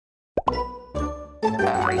キーグル、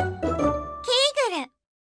チ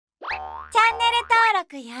ャンネル登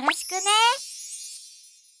録よろしくね。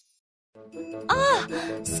Ah,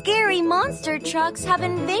 scary monster trucks have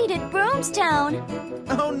invaded Broomstown.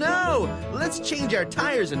 Oh no! Let's change our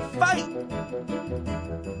tires and fight!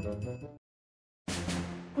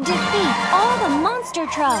 Defeat all the monster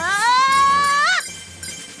trucks. Ah!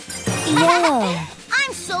 Yellow.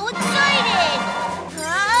 I'm so excited!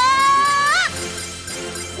 Ah!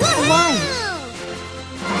 Woohoo! White.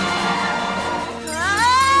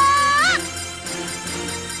 Ah!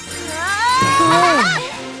 Blue. Ah!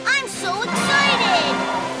 I'm so excited!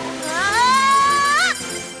 Ah!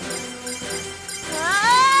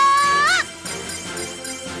 Ah!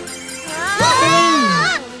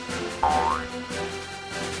 Ah!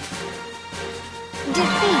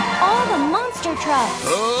 Defeat all the monster trucks.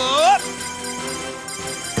 Up!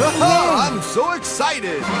 Haha, I'm so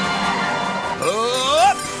excited!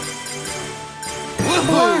 Up!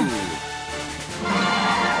 Woohoo!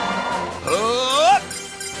 Up!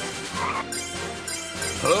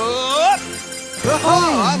 Up! Haha,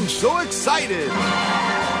 I'm so excited!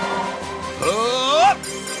 Up!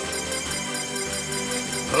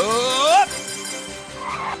 Up!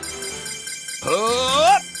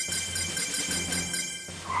 Up!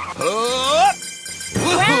 Up!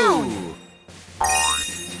 Woohoo!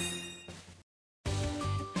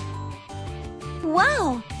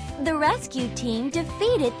 Wow! The rescue team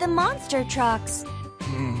defeated the monster trucks.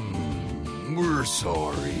 We're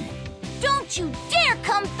sorry. Don't you dare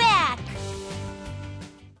come back!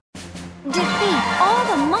 Defeat all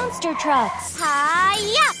the monster trucks.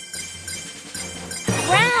 Hi-ya!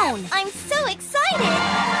 Brown. I'm so excited!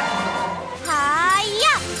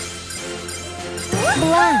 Hi-ya!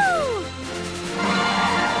 Black. Woohoo!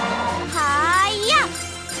 Hi-ya!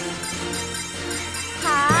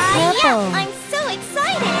 Hi-ya! Purple. I'm so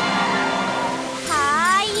excited!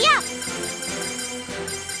 Hi-ya!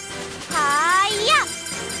 Hi-ya!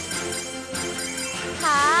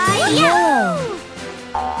 Hi-ya! Yellow.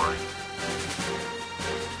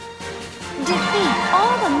 Defeat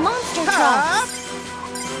all the monster trucks.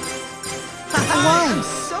 I'm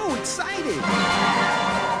so excited!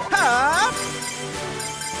 Hop!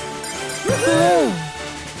 Blue.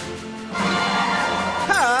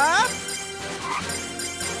 Hop!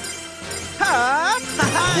 Hop!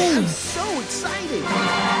 I'm Pink. so excited!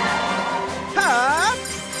 Hop!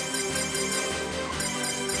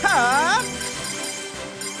 Hop!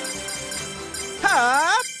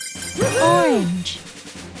 Hop! Orange.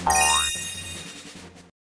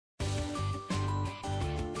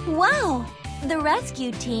 Wow! The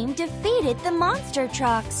rescue team defeated the monster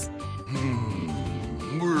trucks.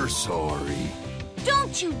 We're sorry.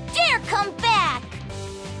 Don't you dare come back!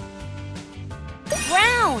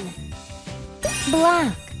 Brown.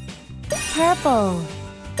 Black. Purple.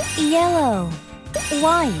 Yellow.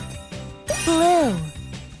 White. Blue.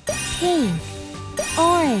 Pink.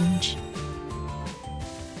 Orange.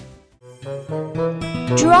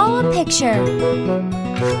 Draw a picture.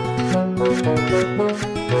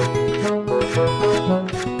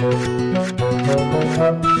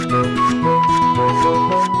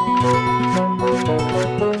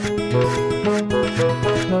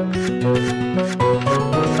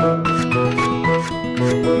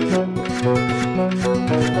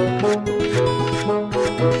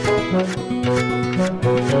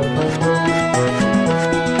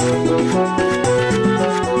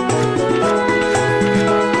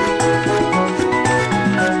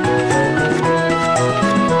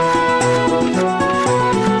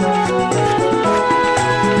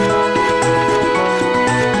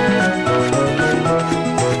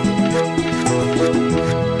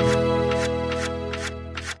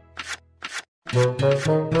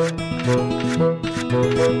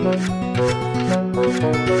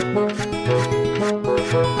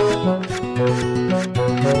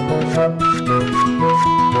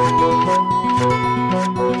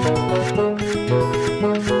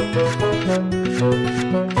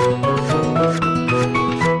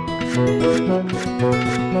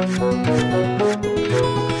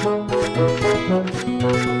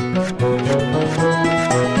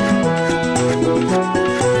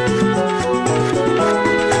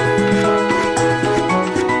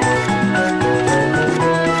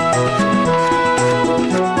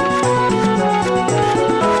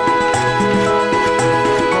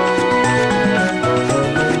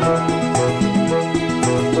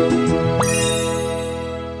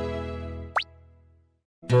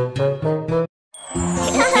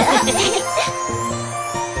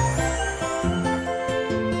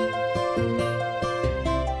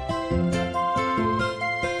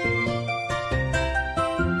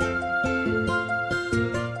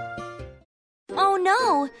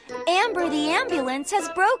 the ambulance has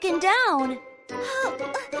broken down. Oh,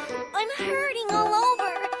 I'm hurting all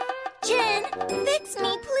over. Jen, fix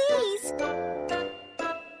me, please.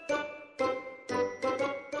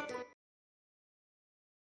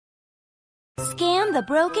 Scan the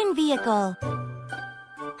broken vehicle.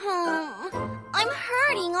 I'm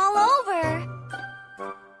hurting all over.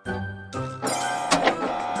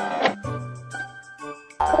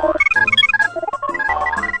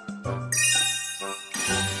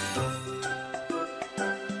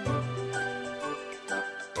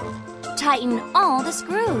 Tighten all the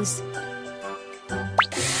screws.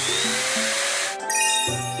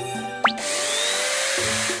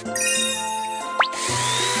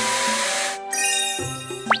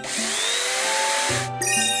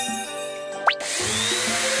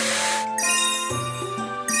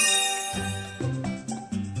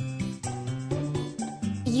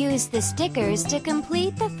 Use the stickers to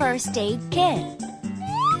complete the first aid kit.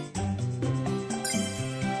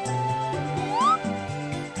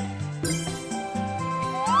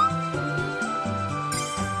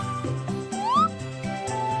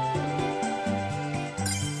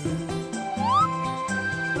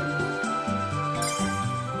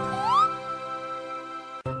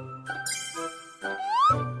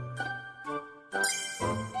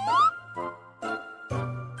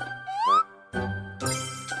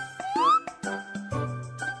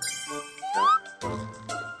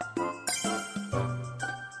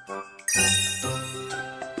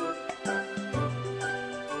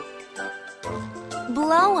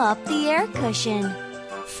 Blow up the air cushion.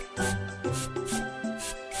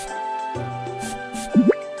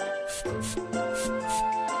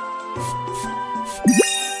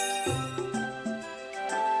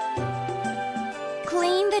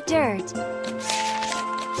 Clean the dirt.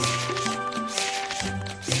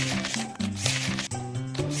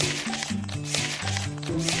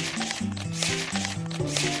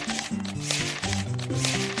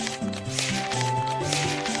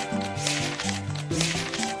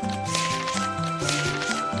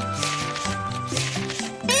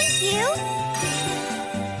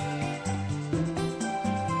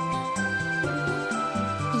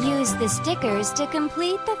 Use the stickers to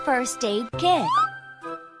complete the first aid kit.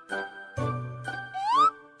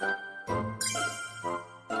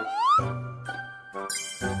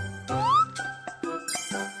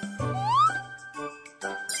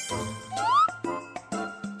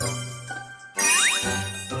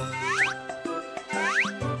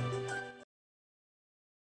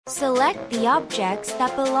 Select the objects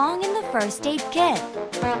that belong in the first aid kit.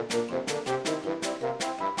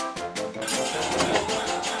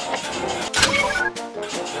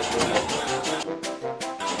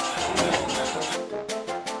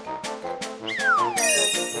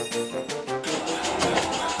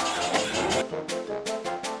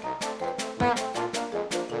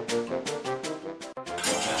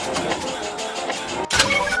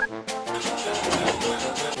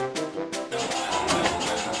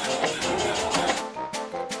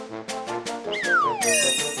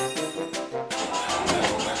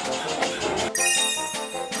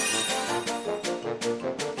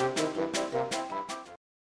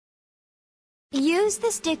 Use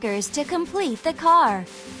the stickers to complete the car.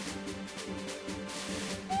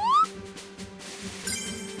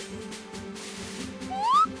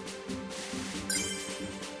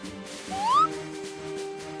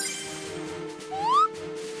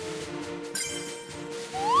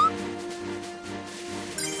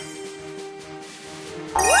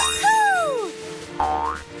 Woohoo!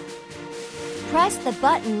 Press the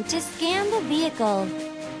button to scan the vehicle.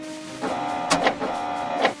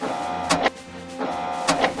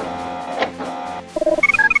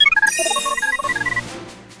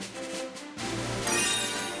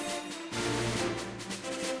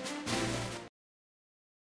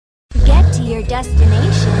 Get to your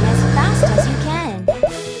destination as fast as you can.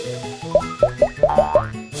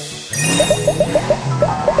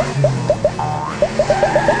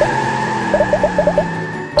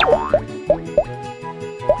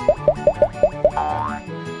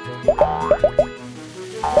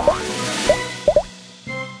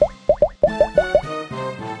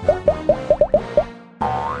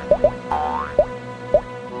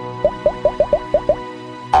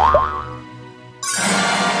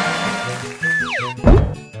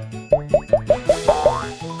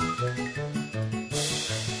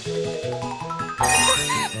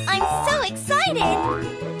 I'm so excited!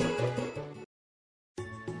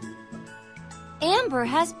 Amber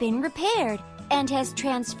has been repaired and has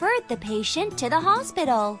transferred the patient to the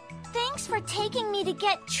hospital. Thanks for taking me to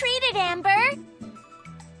get treated, Amber! チャン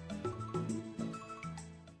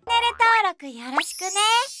ネル登録よろしくね!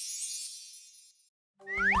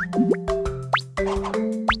 Bulldozer.